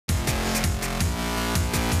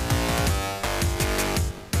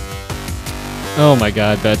Oh my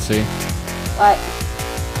God, Betsy. What?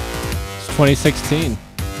 It's 2016.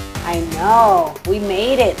 I know. We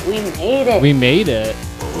made it. We made it. We made it.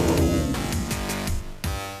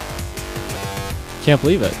 Can't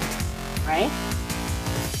believe it. Right?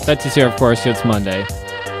 Betsy's here, of course. It's Monday.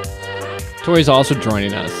 Tori's also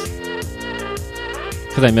joining us.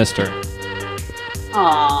 Because I missed her.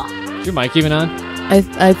 Aww. Is your mic even on?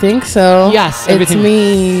 I think so. Yes. It's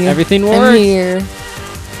me. Everything works. I'm here.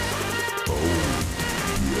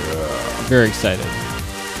 Very excited.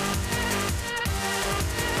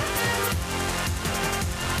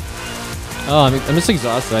 Oh, I'm just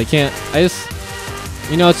exhausted. I just,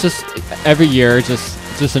 it's just every year,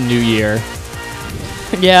 just a new year.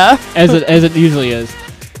 Yeah. as it usually is.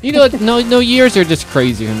 No years are just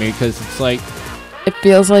crazy for me because it's like it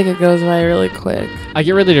feels like it goes by really quick. I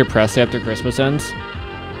get really depressed after Christmas ends,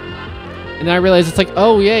 and then I realize it's like,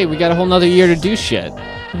 oh yay, we got a whole nother year to do shit.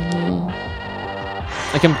 Mm-hmm.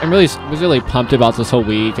 Like was really pumped about this whole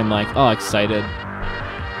week. I'm like, oh, excited.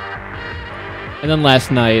 And then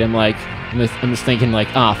last night, I'm just thinking like,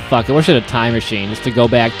 oh fuck, I wish I had a time machine just to go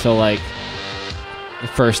back to like the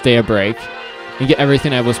first day of break and get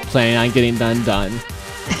everything I was planning on getting done.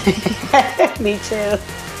 Me too.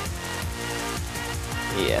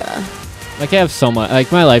 Yeah. Like I have so much.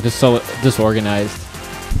 Like my life is so disorganized.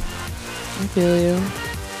 I feel you.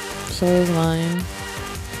 So is mine.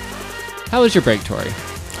 How was your break, Tori?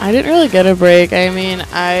 I didn't really get a break. I mean,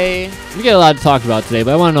 We get a lot to talk about today,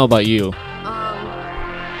 but I want to know about you.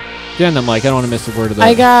 Get on the mic. I don't want to miss a word of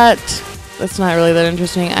that. That's not really that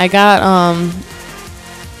interesting. I got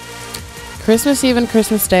Christmas Eve and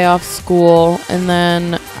Christmas Day off school, and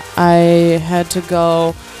then I had to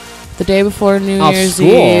go the day before New Year's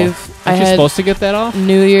Eve. Aren't you supposed to get that off?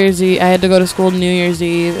 New Year's Eve. I had to go to school New Year's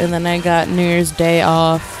Eve, and then I got New Year's Day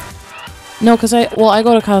off. No, because I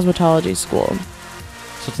go to cosmetology school.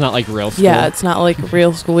 So it's not like real school? Yeah, it's not like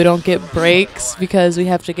real school. We don't get breaks because we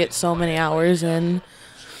have to get so many hours in.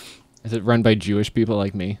 Is it run by Jewish people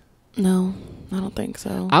like me? No, I don't think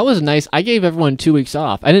so. I was nice. I gave everyone 2 weeks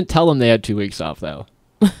off. I didn't tell them they had 2 weeks off, though.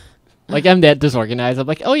 Like, I'm that disorganized. I'm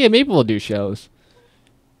like, oh, yeah, maybe we'll do shows.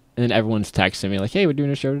 And then everyone's texting me like, hey, we're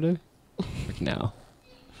doing a show today? Like, no.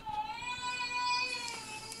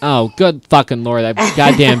 Oh, good fucking Lord, that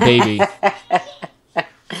goddamn baby.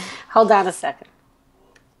 Hold on a second.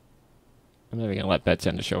 I'm not even going to let Betsy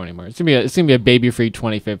on the show anymore. It's gonna be a baby-free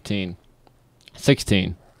 2015.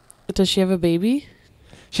 16. Does she have a baby?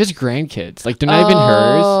 She has grandkids. Like, they're not even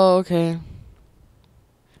hers. Oh, okay.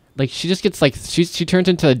 Like, she just gets, like, she turns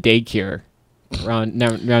into a daycare around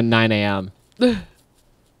 9 a.m.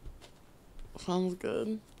 Sounds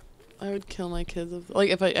good. I would kill my kids.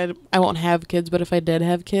 If I won't have kids, but if I did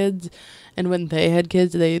have kids, and when they had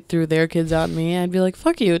kids, they threw their kids on me, I'd be like,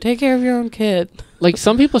 fuck you, take care of your own kid. Like,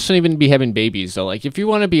 some people shouldn't even be having babies, so, like, if you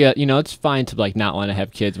want to be it's fine to, like, not want to have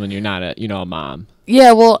kids when you're not a mom.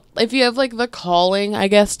 Yeah, well, if you have, like, the calling, I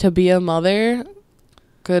guess, to be a mother,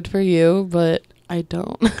 good for you, but I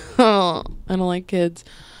don't. I don't like kids.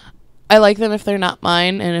 I like them if they're not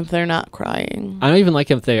mine and if they're not crying. I don't even like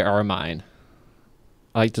them if they are mine.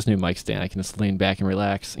 I like this new mic stand. I can just lean back and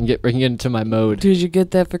relax and get into my mode. Did you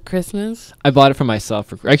get that for Christmas? I bought it for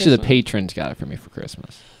myself. Actually, the patrons got it for me for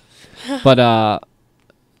Christmas. But,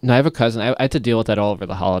 no, I have a cousin. I had to deal with that all over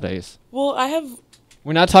the holidays. Well,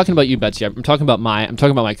 We're not talking about you, Betsy. I'm talking about my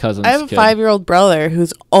cousin's I have a kid. 5-year-old brother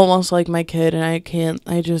who's almost like my kid, and I can't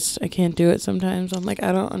do it sometimes. I'm like,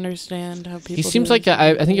 I don't understand how people. He seems like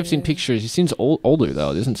I think I've seen pictures. He seems older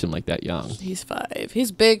though. He doesn't seem like that young. He's 5.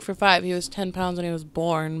 He's big for 5. He was 10 pounds when he was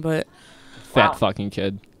born, but Fat fucking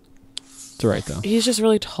kid. It's alright though. he's just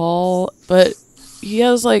really tall, but he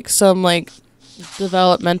has like some like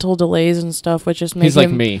developmental delays and stuff, which just makes He's like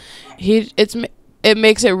me. It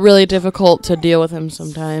makes it really difficult to deal with him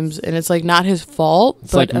sometimes, and it's like not his fault.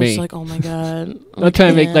 It's but like I was me. like, oh my god. I'm not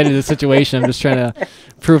trying to make light of the situation. I'm just trying to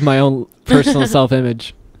prove my own personal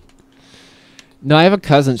self-image. No, I have a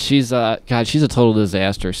cousin. She's she's a total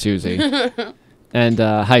disaster, Susie. And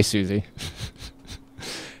hi, Susie.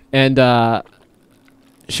 And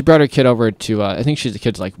she brought her kid over to I think the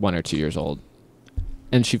kid's like 1 or 2 years old,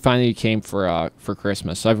 and she finally came for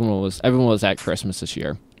Christmas. So everyone was at Christmas this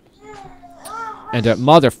year. And a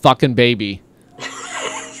motherfucking baby.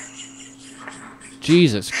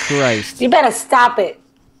 Jesus Christ. You better stop it.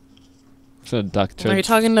 It's a duck Are you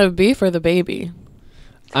talking to Beef or the baby?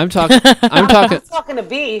 I'm talking I'm talking to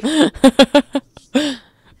Beef.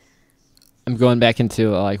 I'm going back into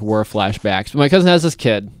like war flashbacks. But my cousin has this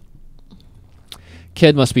kid.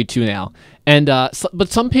 Kid must be 2 now. And but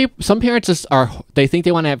some parents just they think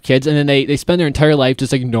they want to have kids, and then they spend their entire life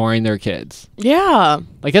just ignoring their kids. Yeah.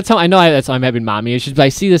 Like that's how I know that's how I'm having mommy issues. But I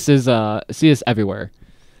see this everywhere.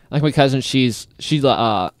 Like my cousin, she's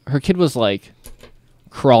her kid was like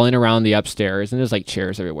crawling around the upstairs, and there's like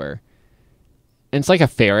chairs everywhere. And it's like a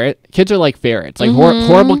ferret. Kids are like ferrets. Like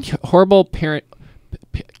horrible parent.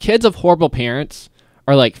 Kids of horrible parents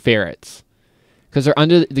are like ferrets, because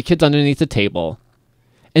the kid's underneath the table.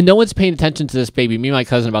 And no one's paying attention to this baby. Me and my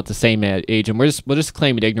cousin are about the same age, and we're just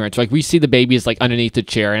claiming ignorance. Like we see the baby is like underneath the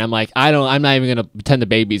chair, and I'm like, I'm not even gonna pretend the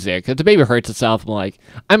baby's there, because if the baby hurts itself, I'm like,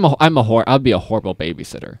 I'll be a horrible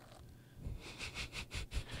babysitter.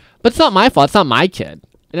 But it's not my fault. It's not my kid.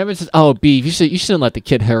 And everyone says, "Oh, beef, you shouldn't let the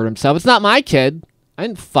kid hurt himself." It's not my kid. I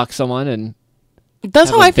didn't fuck someone and. That's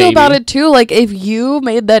how I feel about it too. Like if you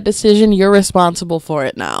made that decision, you're responsible for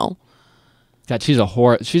it now. God, she's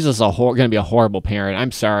just gonna be a horrible parent.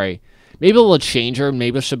 I'm sorry. Maybe we'll change her.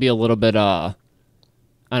 Maybe she'll be a little bit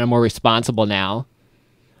more responsible now.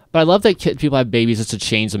 But I love that people have babies just to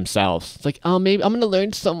change themselves. It's like, oh, maybe I'm gonna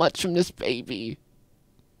learn so much from this baby.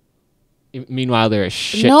 Meanwhile, they're a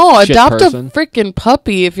shit. No, shit adopt person. a freaking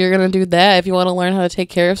puppy if you're gonna do that. If you want to learn how to take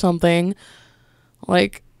care of something,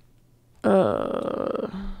 like,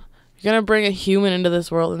 you're gonna bring a human into this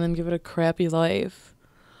world and then give it a crappy life.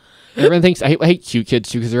 Everyone thinks I hate cute kids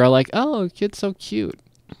too, because they're all like, "Oh, kid's so cute.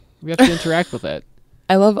 We have to interact with it."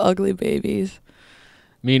 I love ugly babies.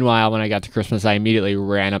 Meanwhile, when I got to Christmas, I immediately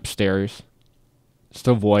ran upstairs just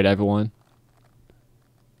to avoid everyone.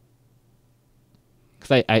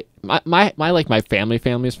 Because my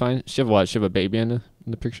family is fine. She have a baby in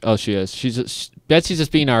the picture. Oh, she is. Betsy's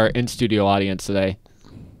just being our in studio audience today.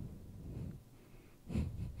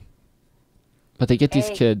 But they get these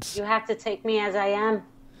kids. You have to take me as I am.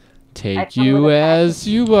 Take you as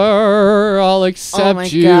you were. I'll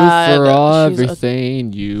accept you for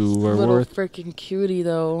everything you were little worth. Freaking cutie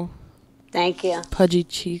though. Thank you. Pudgy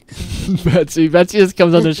cheeks. Betsy just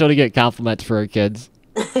comes on the show to get compliments for her kids.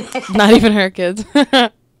 Not even her kids.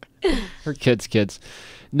 Her kids.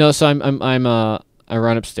 No, so I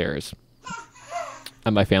run upstairs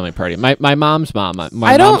at my family party. My mom's mom.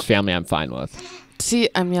 My mom's family I'm fine with. See,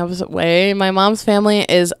 I'm the opposite way. My mom's family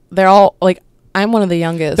they're all like, I'm one of the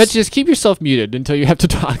youngest. But just keep yourself muted until you have to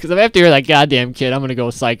talk, because if I have to hear that goddamn kid, I'm gonna go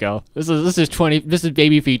psycho. This is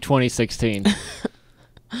baby feet 2016.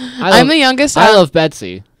 I'm the youngest. I love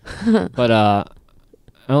Betsy, but I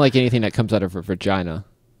don't like anything that comes out of her vagina.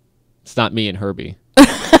 It's not me and Herbie.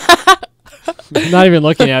 I'm not even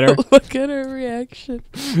looking at her. Look at her reaction.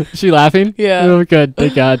 Is she laughing? Yeah. Oh, good.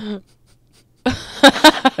 Thank God.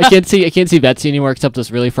 I can't see Betsy anymore except this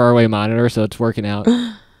really far away monitor, so it's working out.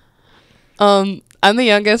 I'm the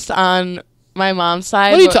youngest on my mom's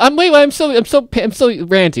side. I'm so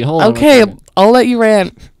ranting. Hold on. Okay, I'll let you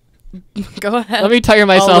rant. Go ahead. Let me tire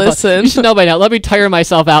myself I'll out. listen. You should know by now. Let me tire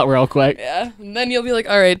myself out real quick. Yeah, and then you'll be like,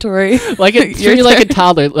 all right, Tori. Like you're like a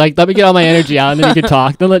toddler. Like, let me get all my energy out, and then you can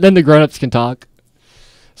talk. Then the grown-ups can talk.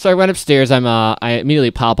 So I run upstairs. I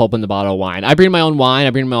immediately pop open the bottle of wine. I bring my own wine. I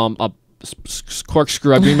bring my own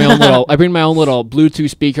corkscrew. I bring my own little Bluetooth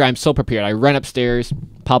speaker. I'm so prepared. I run upstairs,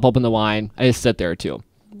 pop open the wine. I just sit there too.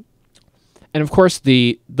 And of course,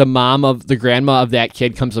 the grandma of that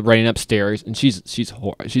kid comes running upstairs, and she's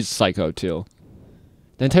psycho too.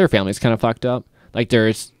 The entire family's kind of fucked up. Like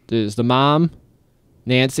there's the mom,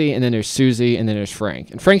 Nancy, and then there's Susie, and then there's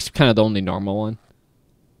Frank. And Frank's kind of the only normal one.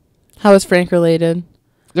 How is Frank related?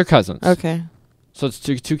 They're cousins. Okay. So it's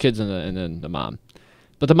two kids and then the mom.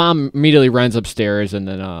 But the mom immediately runs upstairs, and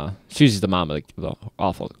then Susie's the mom of the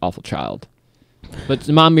awful child. But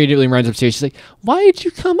the mom immediately runs upstairs. She's like, "Why did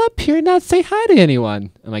you come up here and not say hi to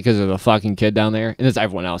anyone?" I'm like, "Because there's a fucking kid down there, and there's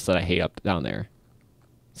everyone else that I hate up down there.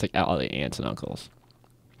 It's like all the aunts and uncles."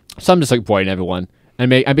 So I'm just like avoiding everyone,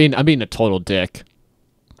 and I'm being a total dick.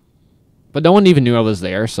 But no one even knew I was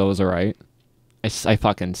there, so it was alright.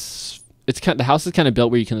 The house is kind of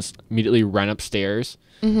built where you can just immediately run upstairs.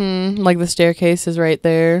 Mm-hmm. Like the staircase is right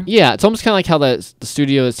there. Yeah, it's almost kind of like how the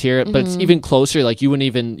studio is here, but it's even closer. Like you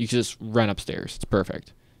could just run upstairs. It's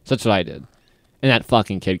perfect. So that's what I did. And that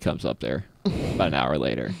fucking kid comes up there about an hour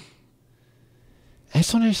later. I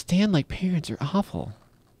just don't understand. Like, parents are awful.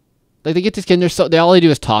 Like, they get this kid, and all they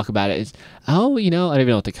do is talk about it. Is, I don't even know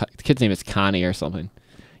what the kid's name is, Connie or something.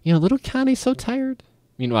 Little Connie's so tired.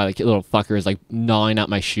 Meanwhile, the little fucker is like gnawing out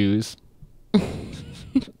my shoes. I'm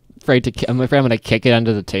afraid I'm gonna kick it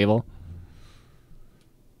under the table.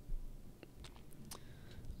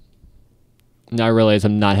 Now I realize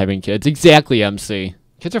I'm not having kids. Exactly, MC.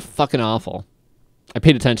 Kids are fucking awful. I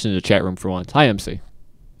paid attention to the chat room for once. Hi, MC.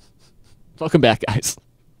 Welcome back, guys.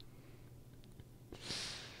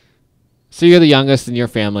 So you're the youngest in your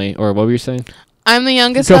family, or what were you saying? I'm the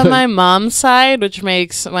youngest Go on ahead. my mom's side, which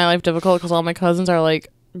makes my life difficult because all my cousins are like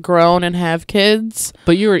grown and have kids.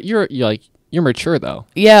 But you're mature though.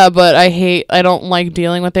 Yeah, but I don't like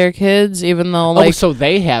dealing with their kids, even though like so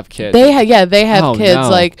they have kids. they have Oh, kids. no.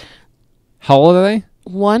 Like How old are they?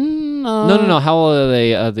 one. No. How old are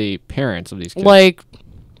they? The parents of these kids? Like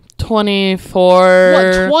 24.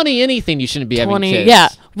 What, 20 anything? You shouldn't be 20. having kids. Yeah.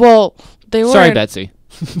 Well, they were. Sorry, Betsy.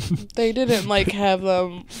 They didn't like have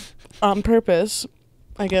them on purpose.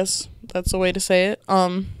 I guess that's the way to say it.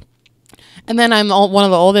 And then I'm one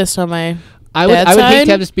of the oldest on my I would dad's hate side.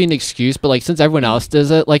 to have this be an excuse, but like since everyone else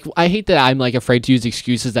does it, like I hate that I'm like afraid to use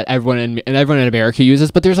excuses that everyone in America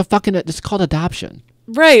uses. But there's a fucking it's called adoption.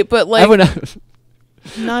 Right, but like Everyone,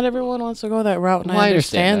 not everyone wants to go that route, and Well, I I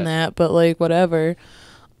understand understand that, but like whatever.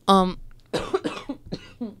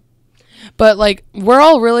 But like we're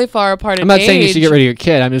all really far apart in I'm not age saying you should get rid of your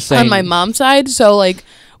kid. I'm just saying on my mom's side, so like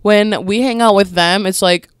when we hang out with them, it's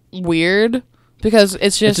like weird because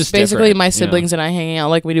it's just basically different, my yeah. siblings and I hanging out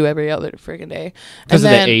like we do every other freaking day. because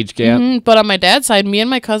And of the age gap. But on my dad's side, me and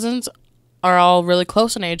my cousins are all really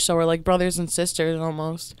close in age, so we're like brothers and sisters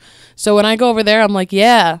almost. So when I go over there, I'm like,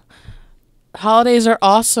 yeah, holidays are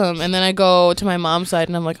awesome. And then I go to my mom's side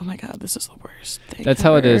and I'm like, oh my God, this is the worst thing. That's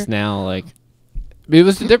how it ever. is now. Like it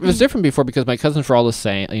was different before because my cousins were all the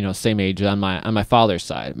same age on my father's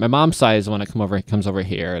side. My mom's side is the one that comes over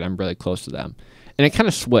here, and I'm really close to them. And it kind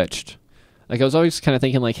of switched. Like I was always kind of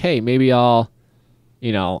thinking like, hey, maybe I'll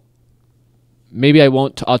I'll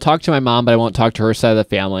talk to my mom, but I won't talk to her side of the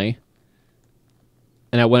family.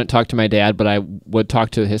 And I wouldn't talk to my dad, but I would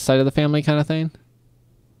talk to his side of the family, kind of thing.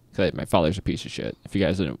 Because my father's a piece of shit. If you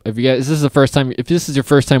guys, this is your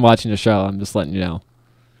first time watching the show, I'm just letting you know.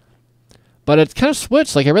 But it's kind of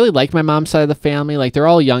switched. Like I really like my mom's side of the family. Like they're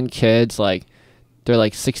all young kids. Like they're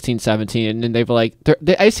like 16, 17, and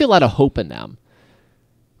then I see a lot of hope in them.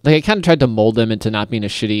 Like I kind of tried to mold them into not being a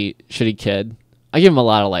shitty kid. I give them a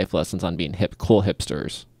lot of life lessons on being cool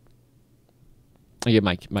hipsters. I give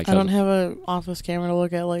my cousin. I don't have an office camera to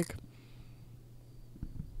look at. Like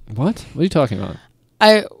What? What are you talking about?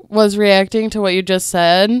 I was reacting to what you just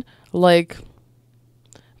said, like,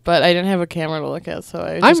 but I didn't have a camera to look at, so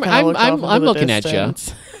I just kind of looked off into I'm the looking at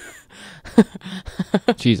distance.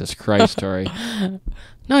 Jesus Christ, Tori.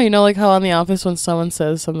 No, you know, like how on The Office when someone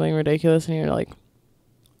says something ridiculous and you're like,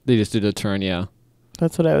 They just do the turn, yeah.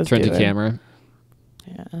 that's what I was Turn doing. to camera.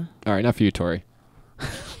 Yeah. All right, not for you, Tori.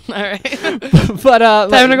 All right. But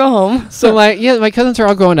Time to go home. So my cousins are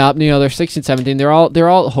all growing up. They're 16, 17. They're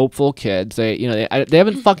all hopeful kids. They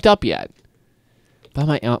haven't fucked up yet.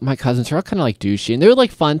 But my cousins are all kind of like douchey, and they're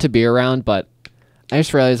like fun to be around. But I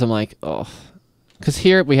just realized I'm like, oh, because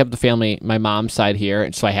here we have the family, my mom's side here,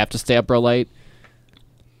 and so I have to stay up real late.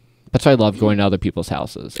 That's why I love going to other people's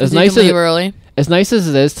houses. As nice as early. As nice as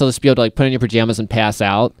it is to just be able to like put on your pajamas and pass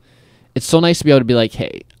out, it's so nice to be able to be like,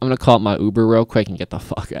 hey, I'm gonna call up my Uber real quick and get the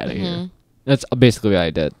fuck out of here. That's basically what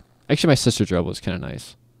I did. Actually, my sister drove was kind of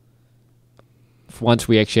nice. Once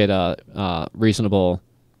we actually had a reasonable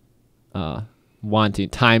wanting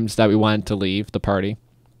times that we wanted to leave the party.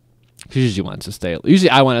 She usually wants to stay. Usually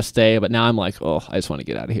I want to stay, but now I'm like, oh, I just want to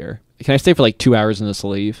get out of here. Can I stay for like 2 hours and just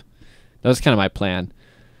leave? That was kind of my plan.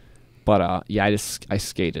 But yeah, I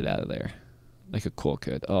skated out of there like a cool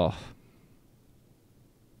kid. Oh,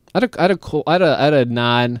 I had a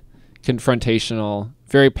non-confrontational,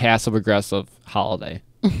 very passive-aggressive holiday.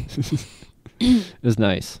 It was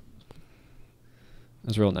nice. It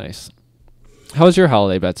was real nice. How was your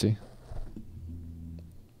holiday, Betsy?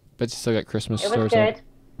 Betsy still got Christmas It was stores good. up.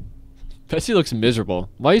 Betsy looks miserable.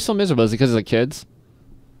 Why are you so miserable? Is it because of the kids?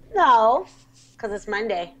 No, because it's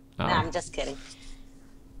Monday. Oh. Nah, I'm just kidding.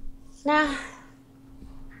 Nah,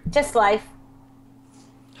 just life.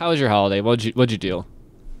 How was your holiday? What'd you do?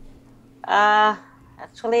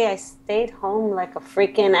 Actually, I stayed home like a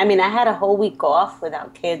freaking... I mean, I had a whole week off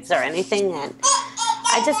without kids or anything, and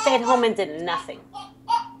I just stayed home and did nothing.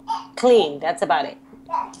 Clean, that's about it.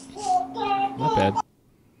 Not bad.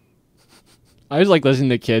 I always like listening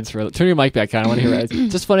to kids. Turn your mic back on. I want to hear it.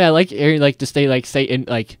 It's just funny. I like hearing like to say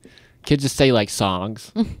kids just say like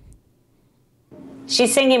songs.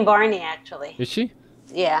 She's singing Barney, actually. Is she?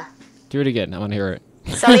 Yeah. Do it again. I want to hear it.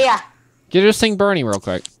 Salia. Get her to sing Bernie real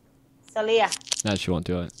quick. Salia. No, she won't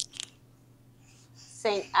do it.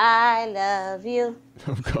 Sing, I love you.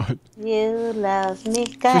 Oh God. You love me.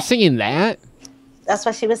 She's singing that? That's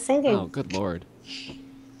what she was singing. Oh, good Lord.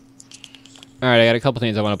 All right, I got a couple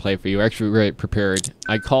things I want to play for you. We're actually really prepared.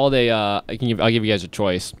 I called I'll give you guys a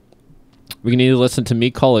choice. We can either listen to me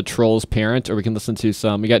call a troll's parent, or we can listen to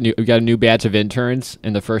some. We got a new batch of interns,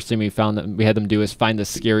 and the first thing we had them do is find the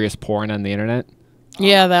scariest porn on the internet.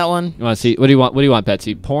 Yeah, that one. You want to see? What do you want? What do you want,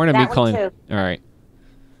 Betsy? Porn or That me one calling? too. All right.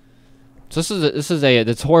 So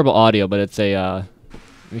it's horrible audio, but it's a.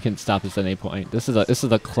 We can stop this at any point. This is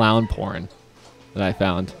a clown porn that I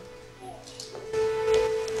found.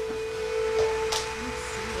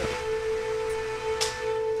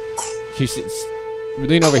 Can you see?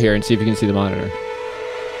 Lean over here and see if you can see the monitor.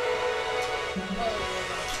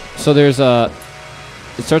 So there's a.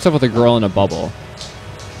 It starts off with a girl in a bubble.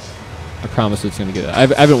 I promise it's gonna get it. I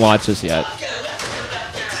haven't watched this yet.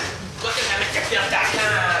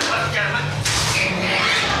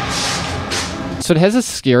 So it has a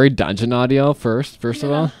scary dungeon audio first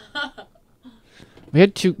of all. They're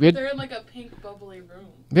in like a pink bubbly room.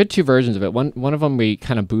 We had two versions of it. One of them we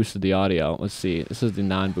kind of boosted the audio. Let's see. This is the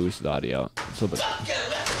non-boosted audio. It's a little bit.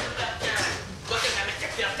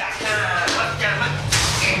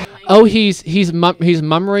 Oh, he's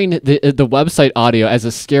murmuring the website audio as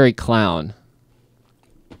a scary clown.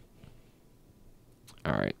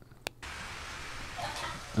 All right. I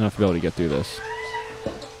don't know if I'll be able to get through this.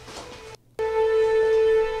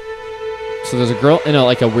 So there's a girl in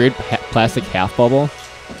like a weird plastic half bubble.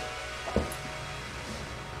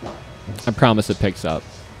 I promise it picks up.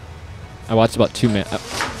 I watched about 2 minutes.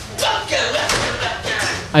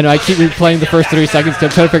 I know, I keep replaying the first 3 seconds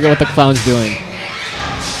because I'm trying to figure out what the clown's doing.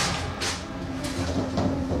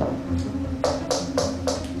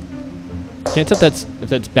 Can't tell if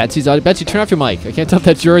that's Betsy's audio. Betsy, turn off your mic. I can't tell if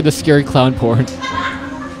that's your or the scary clown porn.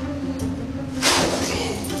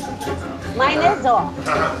 Mine is off.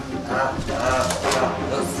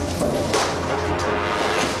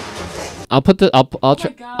 I'll put I'll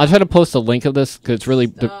try to post a link of this because it's really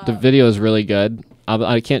the video is really good.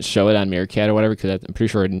 I can't show it on Meerkat or whatever because I'm pretty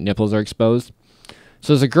sure her nipples are exposed.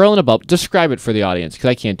 So there's a girl in a bubble. Describe it for the audience because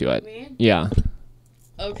I can't do it. Me? Yeah.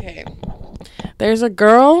 Okay. There's a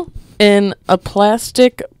girl in a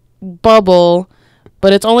plastic bubble,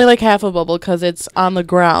 but it's only like half a bubble because it's on the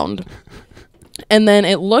ground. And then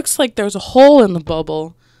it looks like there's a hole in the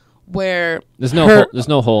bubble where there's no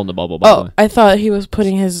hole in the bubble. By the way. I thought he was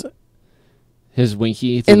putting his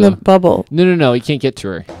winky in the bubble. No, he can't get to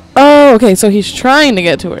her. Oh, okay, so he's trying to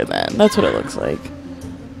get to her then. That's what it looks like.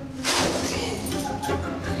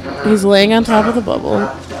 He's laying on top of the bubble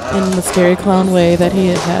in the scary clown way that he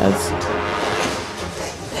has.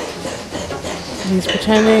 He's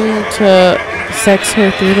pretending to sex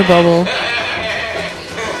her through the bubble.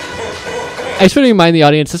 I just want to remind the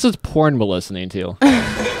audience, this is porn we're listening to.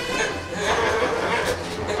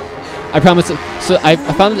 I promise. So I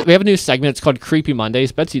found that we have a new segment. It's called Creepy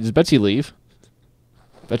Mondays. Does Betsy leave?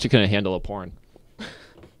 Betsy couldn't handle a porn.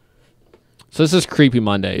 So this is Creepy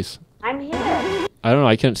Mondays. I'm here. I don't know.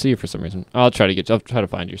 I couldn't see you for some reason. I'll try to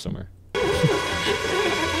find you somewhere. What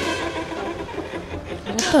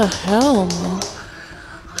the hell, man?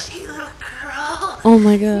 Oh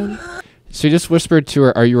my god. So he just whispered to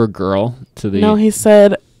her, "Are you a girl?" To the. No, he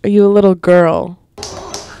said, "Are you a little girl?"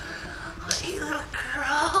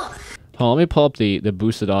 Hold on, let me pull up the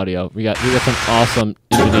boosted audio. We got some awesome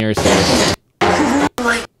engineers here.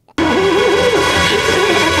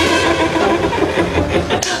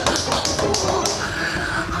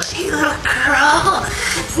 Hey, little girl.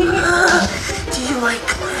 Do you like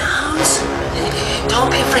clowns?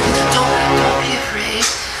 Don't be afraid. Don't be afraid.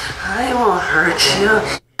 I won't hurt you.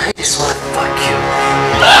 I just want to fuck you.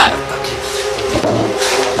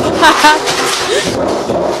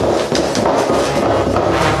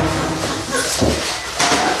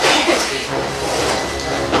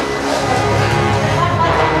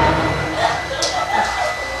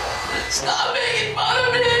 Stop making fun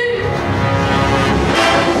of me.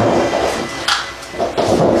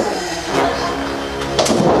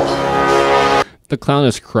 The clown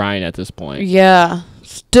is crying at this point. Yeah.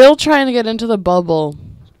 Still trying to get into the bubble,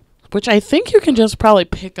 which I think you can just probably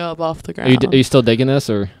pick up off the ground. Are you still digging this,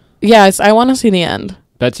 or? Yes, I want to see the end.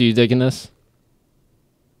 Betsy, you digging this?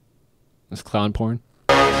 This clown porn?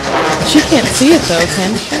 She can't see it though,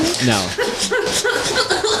 can she? No.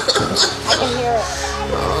 I can hear it.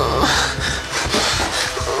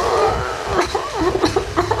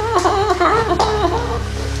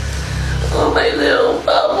 Oh, my little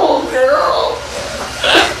bubble girl.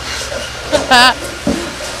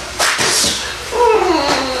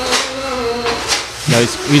 No,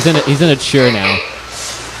 he's in a chair now.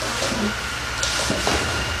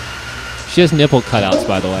 She has nipple cutouts,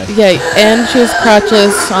 by the way. Yeah, and she has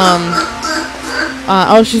crotches.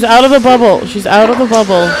 Oh, she's out of the bubble. She's out of the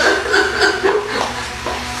bubble.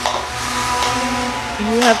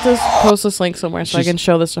 You have to post this link somewhere so I can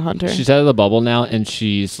show this to Hunter. She's out of the bubble now, and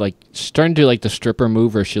she's like starting to do like the stripper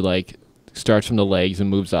move where she like starts from the legs and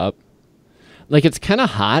moves up. Like it's kind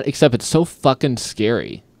of hot, except it's so fucking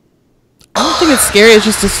scary. I don't think it's scary. It's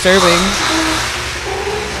just disturbing.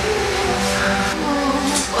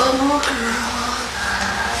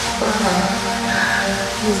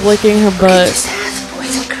 He's licking her butt. This ass,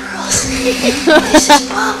 boys and girls. This is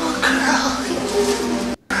Bubble Girl.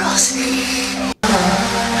 Girls.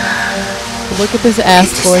 Look at this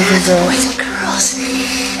ass, boys and girls. Boys and girls.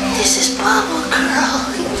 This is Bubble Girl.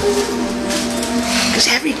 Because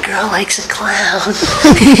every girl likes a clown.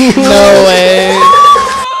 No way.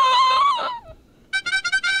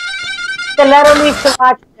 The letter needs to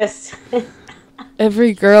watch this.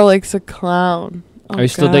 Every girl likes a clown. Oh, Are you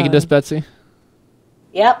still digging this, Betsy?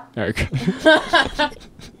 Yep. All right.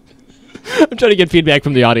 I'm trying to get feedback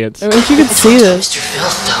from the audience. I wish you could see this. Mr.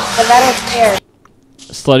 Filth, though. The letter's scared.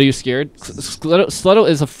 Slutto, you scared? Slutto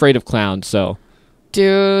is afraid of clowns, so.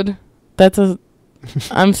 Dude, that's a...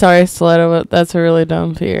 I'm sorry, Stiletto, but that's a really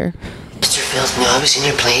dumb fear. Mr. Filth knew I was in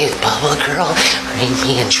here playing with Bubble Girl. Bring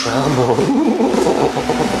me in trouble.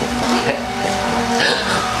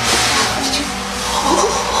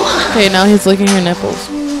 Okay, now he's licking her nipples.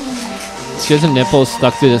 She has a nipple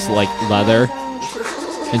stuck to this like leather,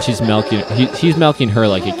 and she's milking. He's milking her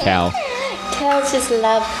like a cow. Girls just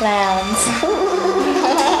love clowns.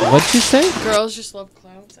 What'd you say? Girls just love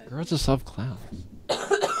clowns. Girls just love clowns.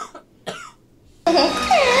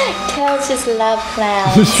 Girls just love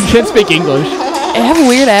clowns. She can't speak English. They have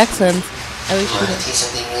weird accents. At least Want to see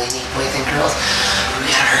something really neat, boys and girls? We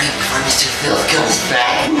gotta hurry before Mr. Filth comes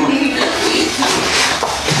back.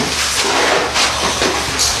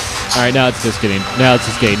 All right, now it's just getting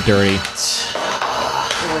dirty.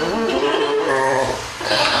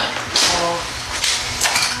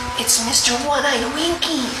 It's Mr. One-Eyed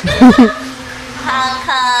Winky. Honk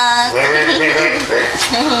honk.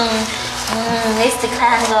 Mr.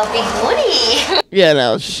 Clown got a big booty. Yeah,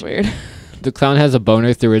 no, it's just weird. The clown has a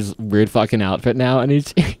boner through his weird fucking outfit now, and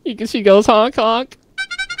she goes honk honk.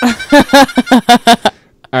 All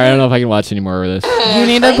right, I don't know if I can watch any more of this. You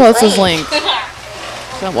need to post this link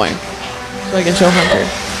somewhere so I can show Hunter.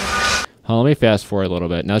 Hold on, let me fast forward a little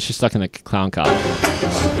bit. Now she's stuck in the clown costume.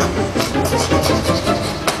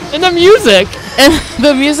 And the music! And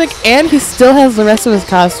the music, and he still has the rest of his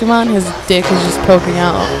costume on. His dick is just poking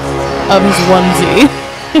out of his onesie.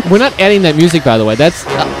 We're not adding that music, by the way. That's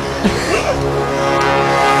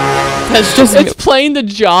just... It's playing the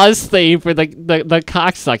Jaws theme for the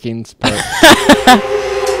cocksucking part.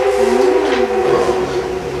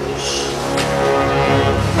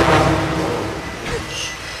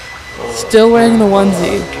 Still wearing the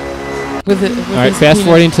onesie. With it. All right, fast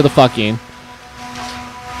forwarding to the fucking.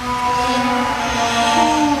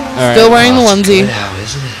 All Still right. wearing the onesie. Now,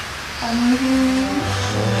 isn't it?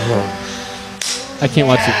 I can't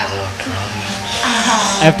watch it.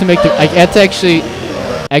 I have to make the. I have to actually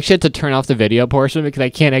have to turn off the video portion because I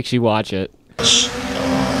can't actually watch it.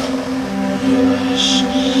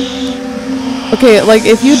 Okay, like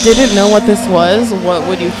if you didn't know what this was, what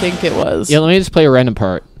would you think it was? Yeah, let me just play a random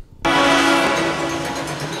part.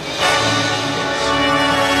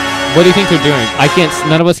 What do you think they're doing? I can't.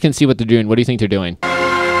 None of us can see what they're doing. What do you think they're doing? I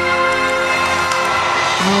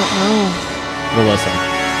don't know. We'll listen.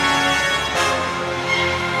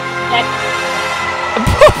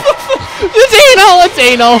 It's anal. It's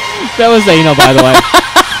anal. That was anal, by the way.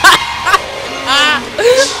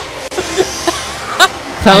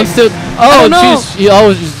 Clown still. Oh, no.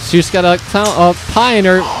 she's got a pie in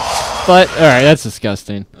her butt. All right, that's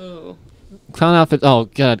disgusting. Oh. Clown outfit. Oh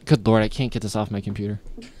god, good lord, I can't get this off my computer.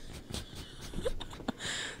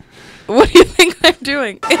 What do you think I'm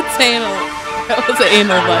doing? It's anal. That was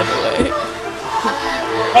anal, by the way.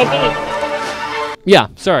 Hey, Yeah,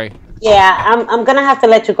 sorry. yeah, I'm gonna have to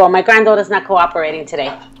let you go. My granddaughter's not cooperating today.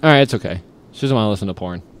 All right, it's okay. She doesn't want to listen to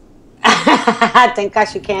porn. Thank God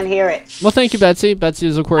she can't hear it. Well, thank you, Betsy. Betsy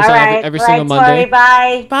is, of course, All on right, every all single right, Monday. Tori,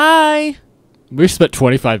 bye. Bye. We spent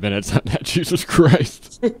 25 minutes on that. Jesus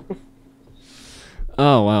Christ.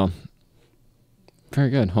 Oh, wow. Very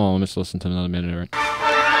good. Hold on, let me just listen to another minute of it.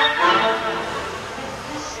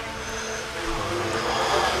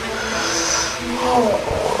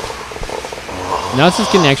 Now it's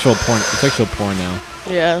just getting actual porn. It's actual porn now.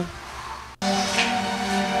 Yeah.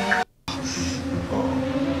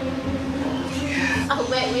 Oh,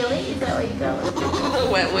 wet willy? Is that what you call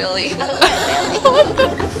it? Wet willy.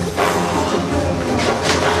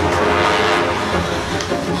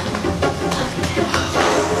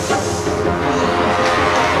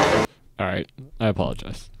 All right. I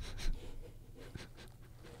apologize.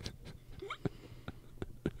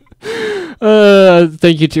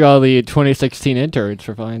 Thank you to all the 2016 interns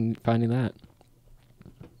for finding that.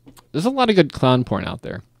 There's a lot of good clown porn out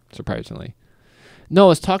there, surprisingly. No, I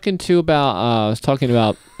was talking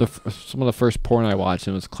about some of the first porn I watched,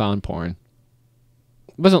 and it was clown porn.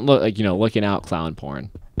 It wasn't like looking out clown porn.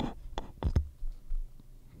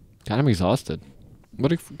 God, I'm exhausted.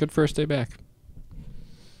 What a good first day back.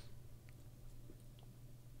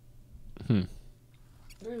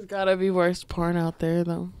 There's gotta be worse porn out there,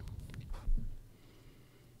 though.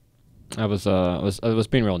 I was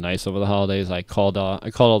being real nice over the holidays. I called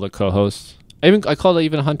all the co-hosts. I called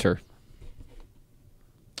even Hunter.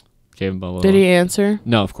 Gave him a little. Did he answer?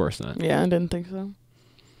 No, of course not. Yeah, I didn't think so.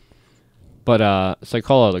 But so I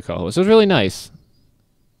called all the co-hosts. It was really nice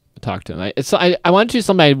to talk to him. I wanted to do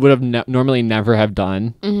something I would have normally never have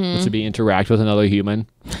done, which would be interact with another human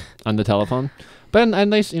on the telephone. But I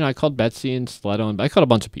nice, I called Betsy and Stiletto, and I called a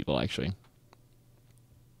bunch of people actually.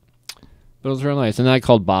 But it was real nice. And then I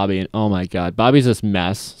called Bobby, and oh my god, Bobby's this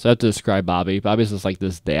mess. So I have to describe Bobby. Bobby's just like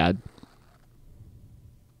this dad.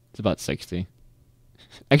 It's about 60.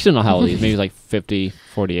 I actually don't know how old he is. Maybe he's like 50,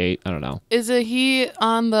 48. I don't know. Is it he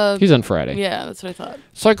on the... He's on Friday. Yeah, that's what I thought.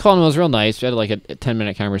 So I called him. It was real nice. We had like a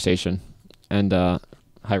 10-minute conversation. And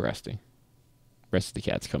hi, Rusty. Rusty the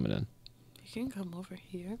cat's coming in. You can come over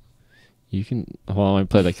here. You can... Hold on, let me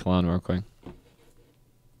play the clown real quick.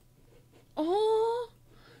 Oh,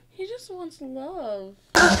 he just wants love.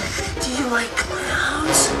 Do you like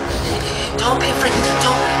clowns? Don't be afraid.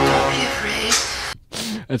 Don't be afraid.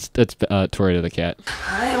 That's Tori to the cat.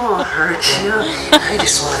 I won't hurt you. I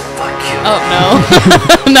just want to fuck you. Oh,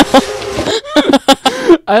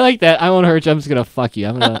 no. I like that. I won't hurt you. I'm just going to fuck you.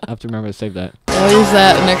 I'm going to have to remember to save that. I'll use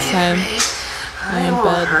that next time. I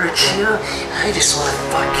won't hurt you. I just want to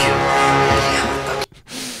fuck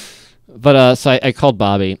you. But so I called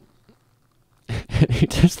Bobby. He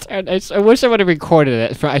just I wish I would have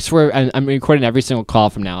recorded it. I swear I'm recording every single call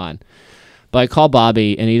from now on. But I call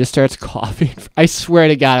Bobby and he just starts coughing. I swear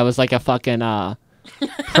to God, it was like a fucking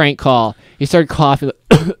prank call. He started coughing.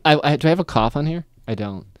 Do I have a cough on here? I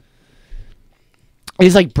don't.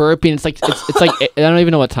 He's like burping. It's like I don't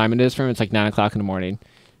even know what time it is for him. It's like 9 o'clock in the morning.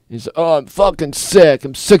 He's like, oh, I'm fucking sick.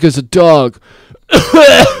 I'm sick as a dog.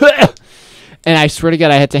 And I swear to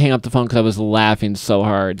God, I had to hang up the phone because I was laughing so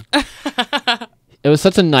hard. It was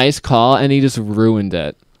such a nice call, and he just ruined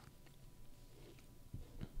it.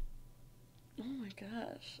 Oh my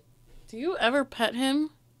gosh. Do you ever pet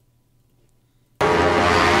him?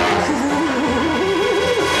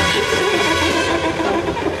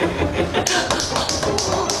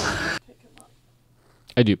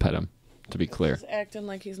 I do pet him, to be clear. He's acting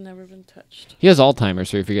like he's never been touched. He has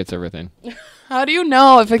Alzheimer's, so he forgets everything. How do you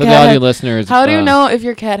know if a For cat? the audio listeners, How do you know if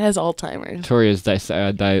your cat has Alzheimer's? Tori is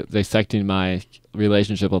dissecting my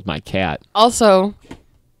relationship with my cat. Also,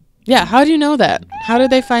 yeah, how do you know that? How did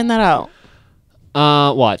they find that out?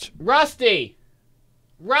 Watch. Rusty!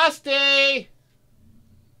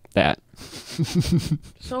 That.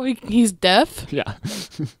 So he's deaf? Yeah.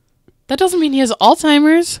 That doesn't mean he has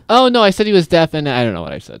Alzheimer's. Oh, no, I said he was deaf, and I don't know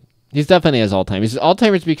what I said. He's definitely has Alzheimer's.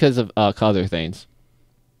 Alzheimer's because of other things.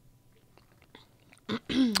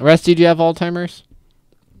 Rusty, do you have Alzheimer's?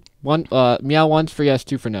 One, meow once for yes,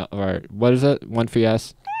 two for no. Or what is it? One for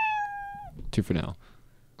yes, two for no.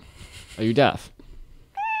 Are you deaf?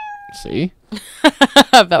 See?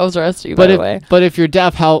 That was Rusty, by the way. But if you're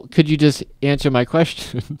deaf, how could you just answer my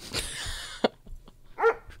question?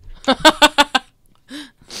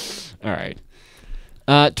 All right.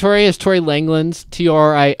 Tori is Tori Langlands.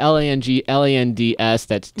 TORILANGLANDS.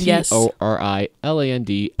 That's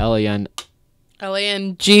TORILANDLAN.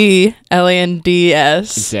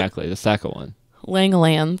 LANGLANDS. Exactly, the second one.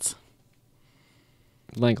 Langlands.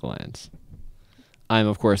 Langlands. I'm,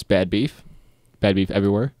 of course, badbeef. Badbeef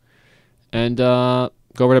everywhere. And go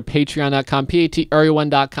over to patreon.com,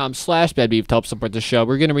 patreon.com/badbeef to help support the show.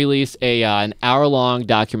 We're going to release an hour-long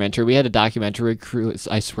documentary. We had a documentary crew.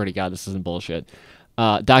 I swear to God, this isn't bullshit.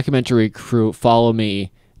 Documentary crew follow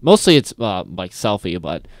me. Mostly it's like selfie,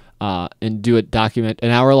 but and do an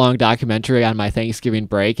hour-long documentary on my Thanksgiving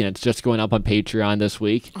break, and it's just going up on Patreon this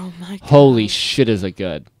week. Oh my God. Holy shit, is it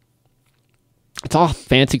good. It's all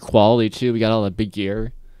fancy quality, too. We got all the big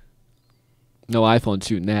gear. No iPhone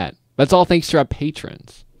shooting that. That's all thanks to our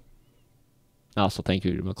patrons. Also, thank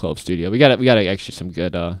you to Macloves Studio. We got actually some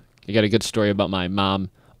good. We got a good story about my mom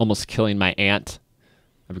almost killing my aunt.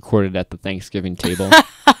 I recorded at the Thanksgiving table.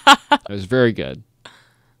 It was very good.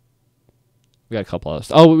 We got a couple others.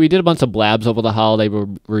 Oh, we did a bunch of blabs over the holiday. We're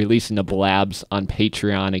releasing the blabs on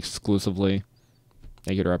Patreon exclusively.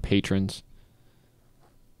 Thank you to our patrons.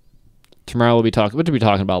 Tomorrow we'll be talking. What did we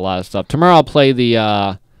talking about? A lot of stuff. Tomorrow I'll play the.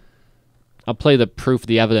 I'll play the proof,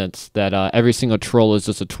 the evidence that every single troll is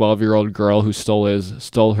just a 12-year-old girl who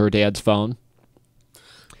stole her dad's phone.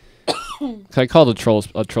 I called a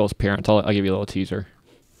troll's parent. I'll give you a little teaser.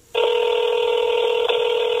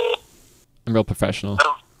 I'm real professional.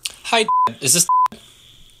 Hi, is this?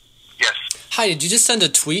 Yes. Hi, did you just send a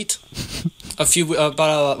tweet? A few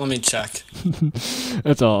about let me check.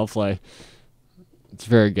 That's all I'll play. It's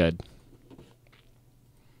very good.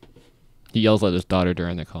 He yells at his daughter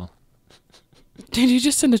during the call. Did you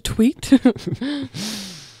just send a tweet?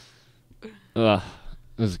 Ugh,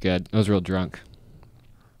 this is good. I was real drunk.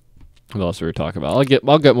 What else were we talking about?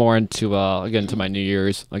 I'll get more into I'll get into my New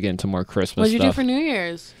Year's. I'll get into more Christmas What did you do stuff. for New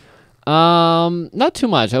Year's? Not too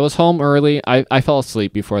much. I was home early. I fell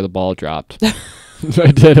asleep before the ball dropped.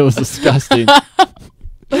 I did. It was disgusting. I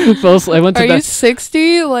went to Are bed. you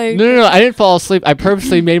 60? Like No. I didn't fall asleep. I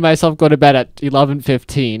purposely made myself go to bed at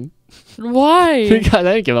 11:15 why? because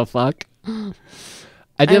I didn't give a fuck.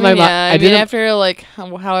 I did after like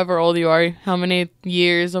however old you are, how many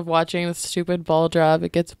years of watching the stupid ball drop,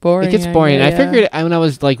 it gets boring. It gets boring. I figured when I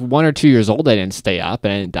was like 1 or 2 years old, I didn't stay up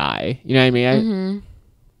and I didn't die. You know what I mean?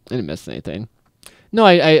 I didn't miss anything. No,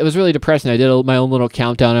 it was really depressing. I did my own little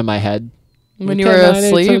countdown in my head. When you were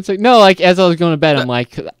asleep? No, like as I was going to bed,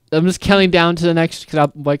 I'm just counting down to the next, because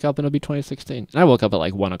I'll wake up and it'll be 2016. And I woke up at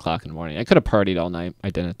like 1 o'clock in the morning. I could have partied all night.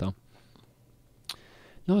 I didn't, though.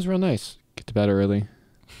 No, it was real nice. Get to bed early.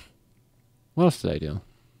 What else did I do?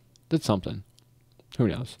 Did something. Who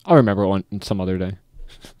knows? I'll remember one some other day.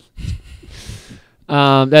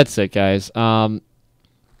 That's it, guys.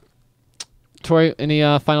 Tori, any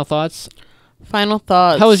final thoughts? Final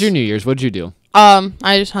thoughts. How was your New Year's? What did you do?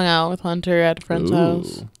 I just hung out with Hunter at a friend's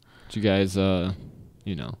house. Did you guys, No.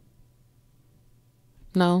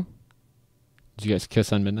 Did you guys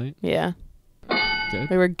kiss on midnight? Yeah. Good.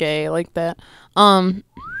 We were gay like that.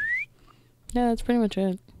 Yeah, that's pretty much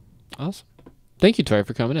it. Awesome. Thank you, Tori,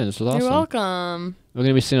 for coming in. This was awesome. You're welcome. We're going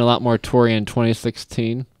to be seeing a lot more Tori in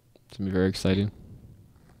 2016. It's going to be very exciting.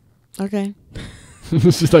 Okay.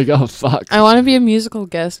 It's just like, oh, fuck. I want to be a musical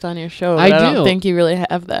guest on your show, but I don't think you really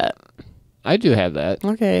have that. I do have that.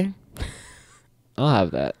 Okay. I'll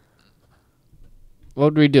have that. What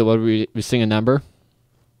would we do? What would we sing a number?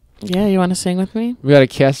 Yeah, you want to sing with me? We got a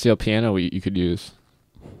Casio piano you could use.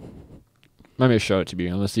 I'm going to show it to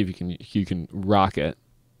you. Let's see if you can rock it.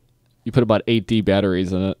 You put about 8D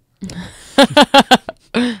batteries in it.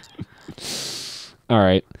 All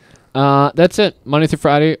right. That's it. Monday through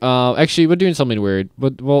Friday. Actually, we're doing something weird.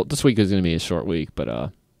 Well, this week is going to be a short week, but I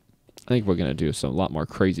think we're going to do a lot more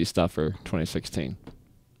crazy stuff for 2016.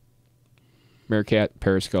 Meerkat,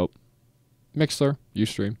 Periscope, Mixler,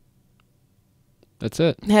 Ustream. That's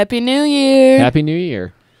it. Happy New Year. Happy New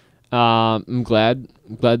Year. I'm glad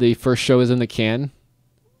the first show is in the can.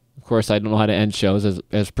 Of course, I don't know how to end shows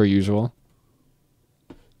as per usual.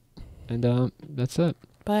 And that's it.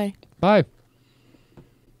 Bye. Bye.